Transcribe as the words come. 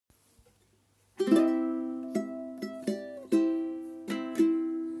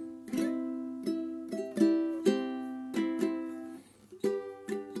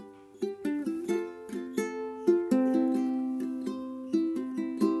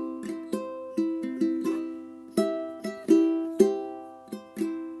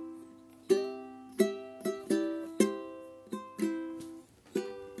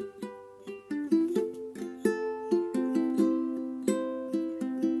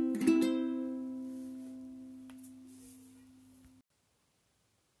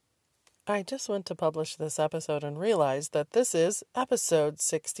I just went to publish this episode and realized that this is episode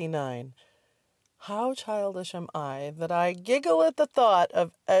 69. How childish am I that I giggle at the thought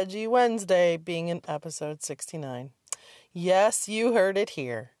of Edgy Wednesday being in episode 69. Yes, you heard it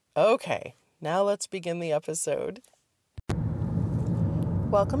here. Okay, now let's begin the episode.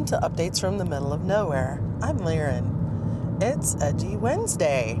 Welcome to Updates from the Middle of Nowhere. I'm Liren. It's Edgy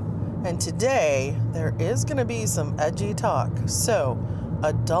Wednesday, and today there is going to be some edgy talk, so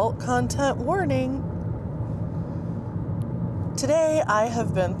adult content warning. Today I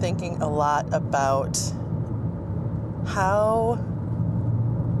have been thinking a lot about how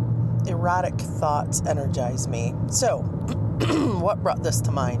erotic thoughts energize me. So, what brought this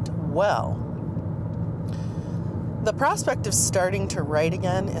to mind? Well, the prospect of starting to write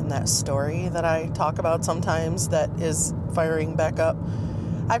again in that story that I talk about sometimes that is firing back up.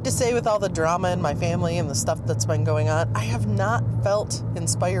 I have to say, with all the drama in my family and the stuff that's been going on, I have not felt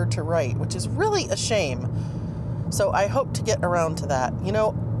inspired to write, which is really a shame. So I hope to get around to that. You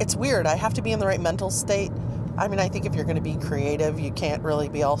know, it's weird. I have to be in the right mental state. I mean, I think if you're going to be creative, you can't really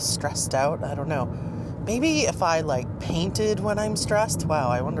be all stressed out. I don't know. Maybe if I painted when I'm stressed. Wow,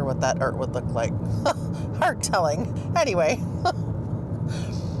 I wonder what that art would look like. Hard telling. Anyway.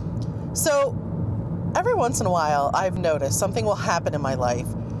 So every once in a while, I've noticed something will happen in my life.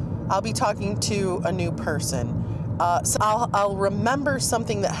 I'll be talking to a new person. So I'll remember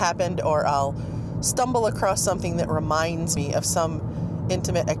something that happened, or I'll stumble across something that reminds me of some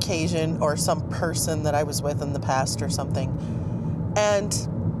intimate occasion or some person that I was with in the past or something. And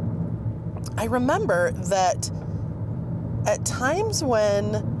I remember that at times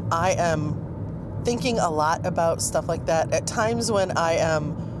when I am thinking a lot about stuff like that, at times when I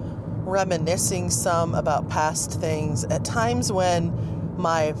am reminiscing some about past things, at times when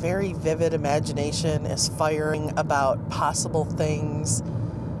my very vivid imagination is firing about possible things,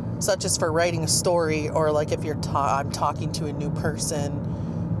 such as for writing a story, or if I'm talking to a new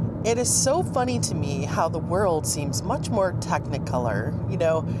person. It is so funny to me how the world seems much more technicolor. You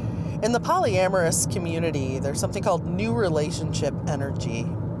know, in the polyamorous community, there's something called new relationship energy.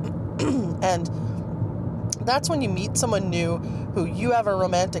 And that's when you meet someone new who you have a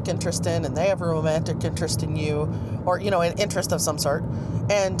romantic interest in and they have a romantic interest in you, or, an interest of some sort.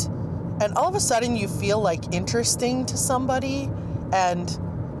 And all of a sudden you feel interesting to somebody, and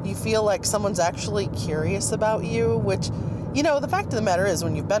you feel like someone's actually curious about you, which, the fact of the matter is,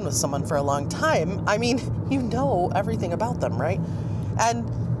 when you've been with someone for a long time, I mean, you know everything about them, right? And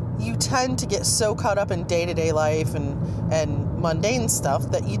you tend to get so caught up in day-to-day life and mundane stuff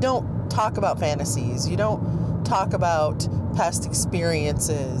that you don't talk about fantasies. You don't talk about past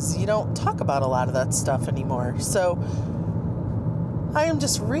experiences. You don't talk about a lot of that stuff anymore. So I am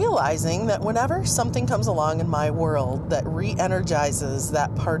just realizing that whenever something comes along in my world that re-energizes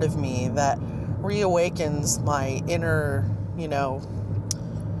that part of me, that reawakens my inner,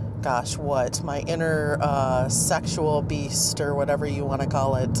 my inner sexual beast, or whatever you want to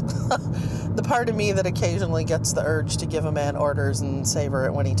call it, the part of me that occasionally gets the urge to give a man orders and savor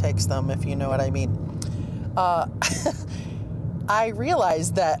it when he takes them, if you know what I mean. I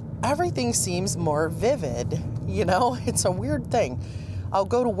realize that everything seems more vivid. It's a weird thing. I'll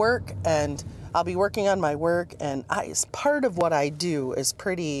go to work and I'll be working on my work, and part of what I do is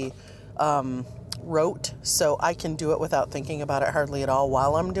pretty rote, so I can do it without thinking about it hardly at all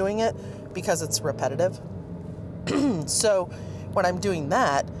while I'm doing it, because it's repetitive. So when I'm doing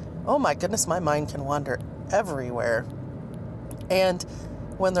that, oh my goodness, my mind can wander everywhere. And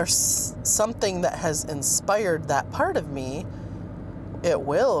when there's something that has inspired that part of me, it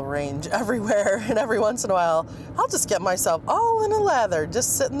will range everywhere. And every once in a while, I'll just get myself all in a lather,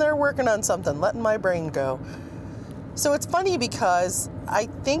 just sitting there working on something, letting my brain go. So it's funny, because I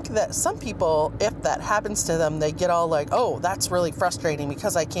think that some people, if that happens to them, they get all oh, that's really frustrating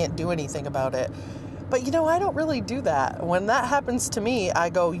because I can't do anything about it. But I don't really do that. When that happens to me, I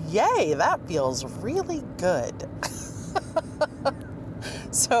go, yay, that feels really good.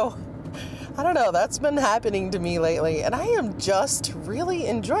 So I don't know, that's been happening to me lately, and I am just really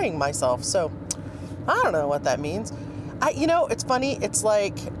enjoying myself. So I don't know what that means. It's funny. It's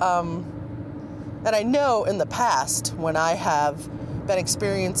and I know in the past when I have been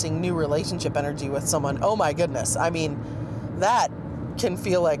experiencing new relationship energy with someone, oh my goodness, I mean, that can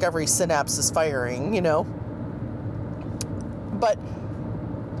feel like every synapse is firing, But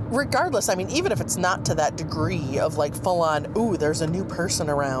regardless, I mean, even if it's not to that degree of full on, ooh, there's a new person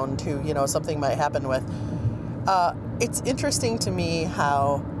around who, something might happen with. It's interesting to me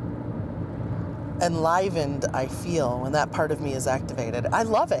how enlivened I feel when that part of me is activated. I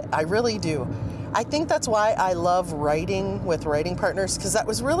love it. I really do. I think that's why I love writing with writing partners, because that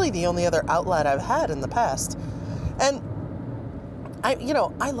was really the only other outlet I've had in the past. And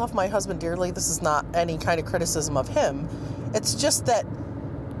I love my husband dearly. This is not any kind of criticism of him. It's just that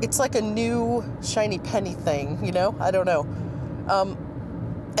it's like a new shiny penny thing, I don't know.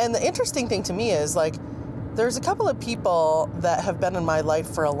 And the interesting thing to me is, like, there's a couple of people that have been in my life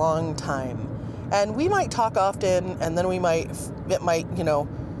for a long time, and we might talk often, and then it might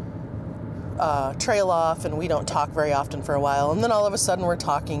trail off, and we don't talk very often for a while, and then all of a sudden we're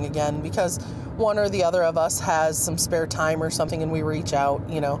talking again because one or the other of us has some spare time or something, and we reach out,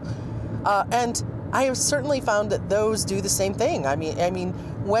 and I have certainly found that those do the same thing. I mean,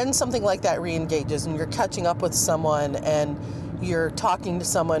 when something like that re-engages and you're catching up with someone and you're talking to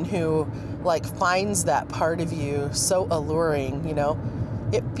someone who, like, finds that part of you so alluring,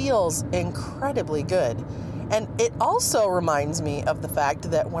 it feels incredibly good. And it also reminds me of the fact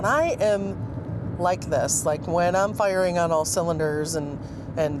that when I am like this, like when I'm firing on all cylinders and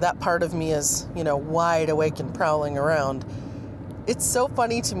that part of me is, wide awake and prowling around, it's so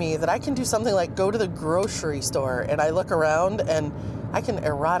funny to me that I can do something like go to the grocery store and I look around and I can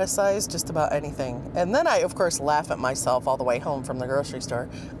eroticize just about anything. And then I, of course, laugh at myself all the way home from the grocery store.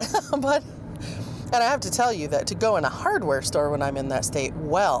 And I have to tell you that to go in a hardware store when I'm in that state,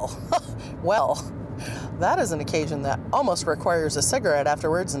 well, that is an occasion that almost requires a cigarette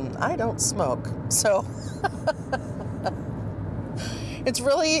afterwards, and I don't smoke. So it's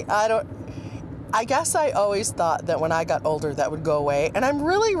really, I guess I always thought that when I got older that would go away, and I'm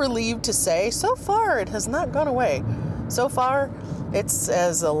really relieved to say so far it has not gone away. So far it's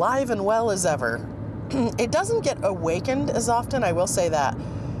as alive and well as ever. It doesn't get awakened as often, I will say that.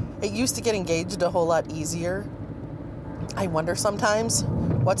 It used to get engaged a whole lot easier. I wonder sometimes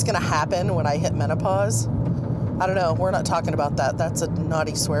what's going to happen when I hit menopause. I don't know. We're not talking about that. That's a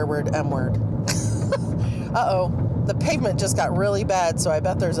naughty swear word, M word. Uh-oh. The pavement just got really bad, so I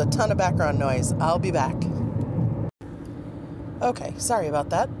bet there's a ton of background noise. I'll be back. Okay, sorry about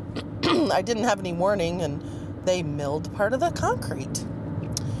that. I didn't have any warning, and they milled part of the concrete.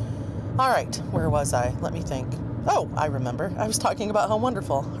 All right, where was I? Let me think. Oh, I remember. I was talking about how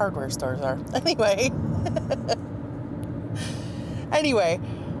wonderful hardware stores are. Anyway,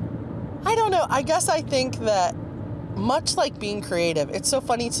 I don't know. I guess I think that much like being creative, it's so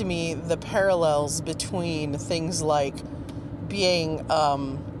funny to me the parallels between things like being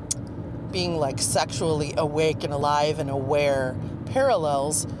like sexually awake and alive and aware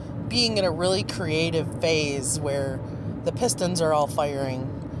parallels being in a really creative phase where the pistons are all firing.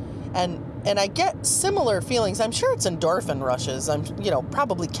 And I get similar feelings. I'm sure it's endorphin rushes. I'm,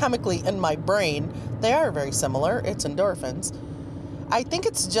 probably chemically in my brain. They are very similar. It's endorphins. I think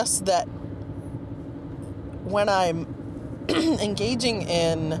it's just that when I'm engaging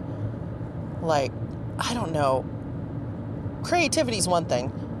in, like, I don't know, creativity is one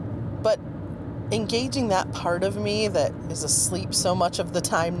thing, but engaging that part of me that is asleep so much of the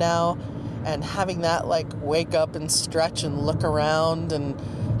time now and having that, like, wake up and stretch and look around, and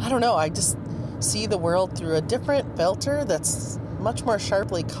I don't know, I just see the world through a different filter that's much more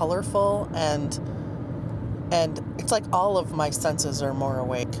sharply colorful, and it's like all of my senses are more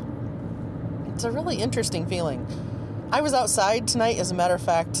awake. It's a really interesting feeling. I was outside tonight, as a matter of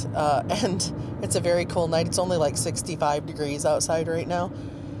fact, and it's a very cool night. It's only like 65 degrees outside right now.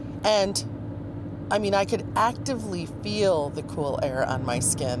 And I mean, I could actively feel the cool air on my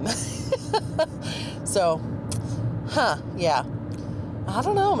skin. So, yeah. I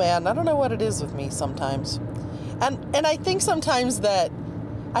don't know, man. I don't know what it is with me sometimes. And I think sometimes that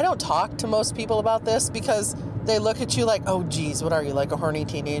I don't talk to most people about this because they look at you like, oh, geez, what are you, like a horny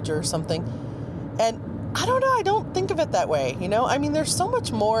teenager or something? And I don't know. I don't think of it that way, I mean, there's so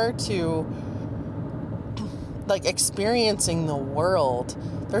much more to, like, experiencing the world.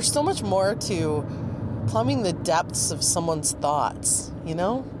 There's so much more to plumbing the depths of someone's thoughts,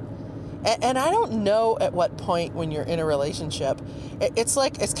 And I don't know at what point when you're in a relationship, it's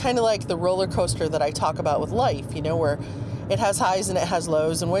kind of like the roller coaster that I talk about with life, where it has highs and it has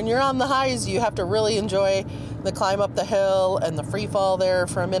lows. And when you're on the highs, you have to really enjoy the climb up the hill and the free fall there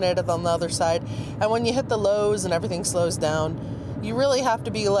for a minute on the other side. And when you hit the lows and everything slows down, you really have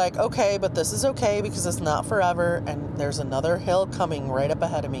to be like, okay, but this is okay because it's not forever. And there's another hill coming right up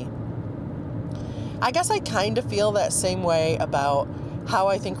ahead of me. I guess I kind of feel that same way about how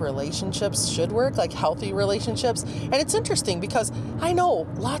I think relationships should work, like healthy relationships. And it's interesting because I know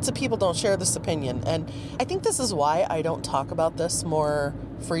lots of people don't share this opinion. And I think this is why I don't talk about this more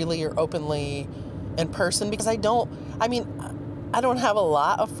freely or openly in person, because I don't have a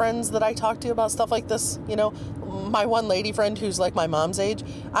lot of friends that I talk to about stuff like this. My one lady friend who's like my mom's age,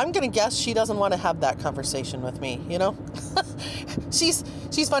 I'm going to guess she doesn't want to have that conversation with me,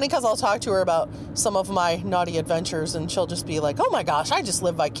 She's funny because I'll talk to her about some of my naughty adventures and she'll just be like, oh my gosh, I just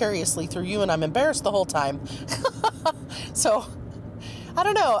live vicariously through you and I'm embarrassed the whole time. So, I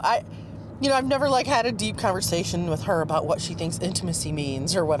don't know. I've never had a deep conversation with her about what she thinks intimacy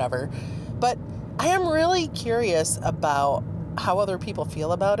means or whatever. But I am really curious about how other people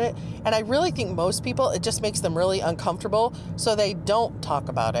feel about it. And I really think most people, it just makes them really uncomfortable, so they don't talk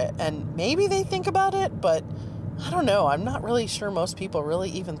about it. And maybe they think about it, but I don't know. I'm not really sure most people really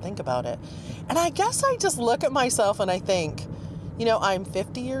even think about it. And I guess I just look at myself and I think, I'm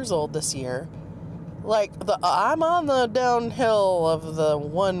 50 years old this year. I'm on the downhill of the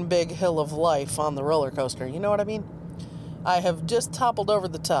one big hill of life on the roller coaster. You know what I mean? I have just toppled over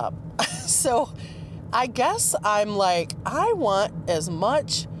the top. So I guess I'm like, I want as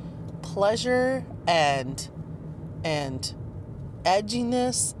much pleasure and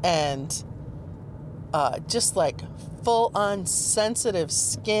edginess and just full on sensitive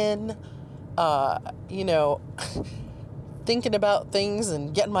skin, thinking about things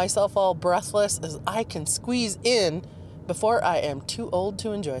and getting myself all breathless as I can squeeze in before I am too old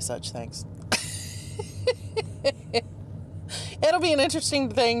to enjoy such things. It'll be an interesting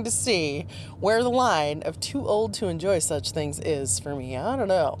thing to see where the line of too old to enjoy such things is for me. I don't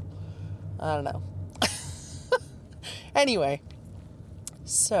know. Anyway,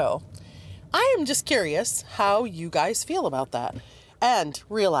 so I am just curious how you guys feel about that. And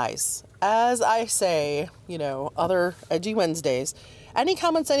realize, as I say, other Edgy Wednesdays, any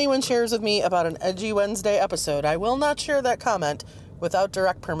comments anyone shares with me about an Edgy Wednesday episode, I will not share that comment without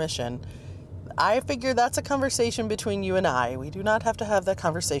direct permission. I figure that's a conversation between you and I. We do not have to have that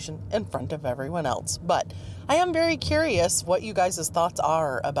conversation in front of everyone else. But I am very curious what you guys' thoughts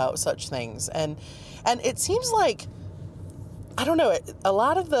are about such things. And it seems like, I don't know, a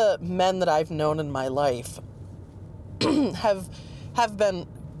lot of the men that I've known in my life have been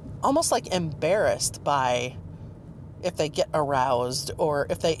almost embarrassed by if they get aroused or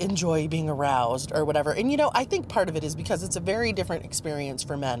if they enjoy being aroused or whatever. And, I think part of it is because it's a very different experience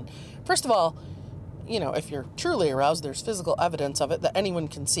for men. First of all, if you're truly aroused, there's physical evidence of it that anyone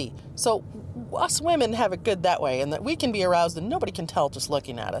can see. So us women have it good that way, and that we can be aroused and nobody can tell just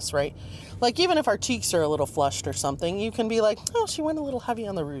looking at us, right? Even if our cheeks are a little flushed or something, you can be like, oh, she went a little heavy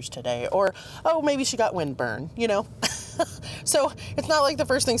on the rouge today. Or, oh, maybe she got windburn, So it's not like the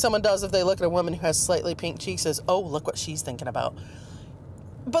first thing someone does if they look at a woman who has slightly pink cheeks is, oh, look what she's thinking about.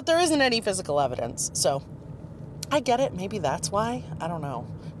 But there isn't any physical evidence. So I get it. Maybe that's why. I don't know.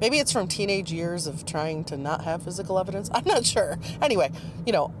 Maybe it's from teenage years of trying to not have physical evidence. I'm not sure. Anyway,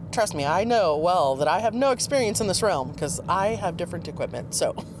 trust me, I know well that I have no experience in this realm because I have different equipment.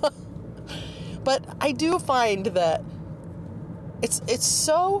 So, but I do find that it's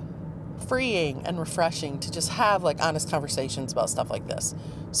so freeing and refreshing to just have honest conversations about stuff like this.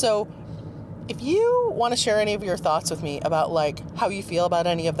 So if you want to share any of your thoughts with me about how you feel about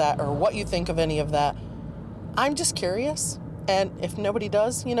any of that or what you think of any of that, I'm just curious. And if nobody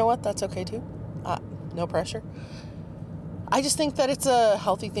does, you know what? That's okay too. No pressure. I just think that it's a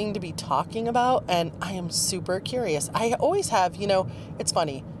healthy thing to be talking about, and I am super curious. I always have, it's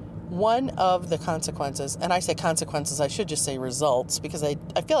funny. One of the consequences, and I say consequences, I should just say results, because I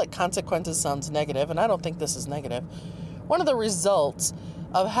feel like consequences sounds negative, and I don't think this is negative. One of the results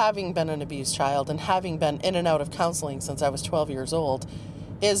of having been an abused child and having been in and out of counseling since I was 12 years old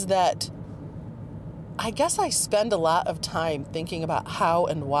is that I guess I spend a lot of time thinking about how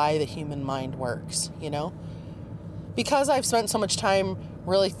and why the human mind works, Because I've spent so much time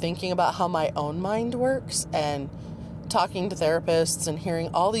really thinking about how my own mind works and talking to therapists and hearing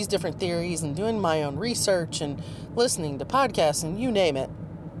all these different theories and doing my own research and listening to podcasts and you name it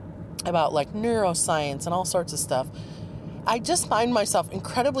about neuroscience and all sorts of stuff. I just find myself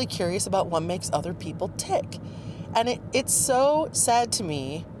incredibly curious about what makes other people tick. And it's so sad to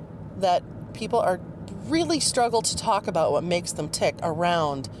me that people really struggle to talk about what makes them tick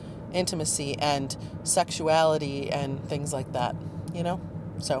around intimacy and sexuality and things like that,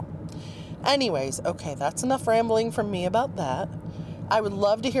 So anyways, okay, that's enough rambling from me about that. I would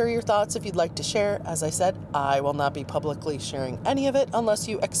love to hear your thoughts if you'd like to share. As I said, I will not be publicly sharing any of it unless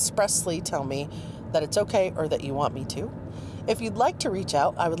you expressly tell me that it's okay or that you want me to. If you'd like to reach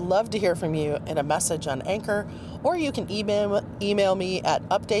out, I would love to hear from you in a message on Anchor, or you can email me at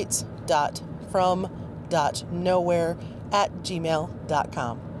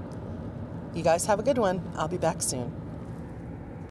updates.from.nowhere@gmail.com. You guys have a good one. I'll be back soon.